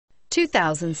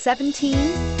2017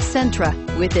 Sentra.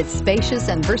 With its spacious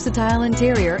and versatile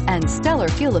interior and stellar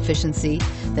fuel efficiency,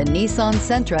 the Nissan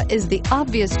Sentra is the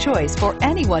obvious choice for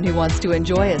anyone who wants to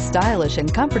enjoy a stylish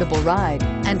and comfortable ride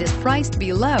and is priced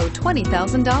below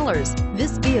 $20,000.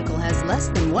 This vehicle has less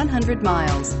than 100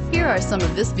 miles. Here are some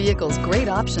of this vehicle's great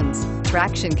options: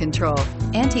 traction control,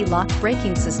 anti-lock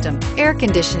braking system, air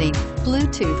conditioning,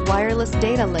 Bluetooth wireless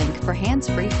data link for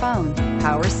hands-free phone,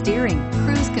 power steering,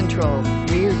 cruise control,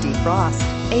 rear defrost,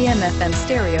 AM/FM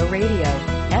stereo radio,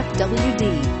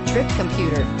 FWD, trip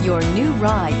computer. Your new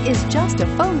ride is just a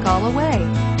phone call away.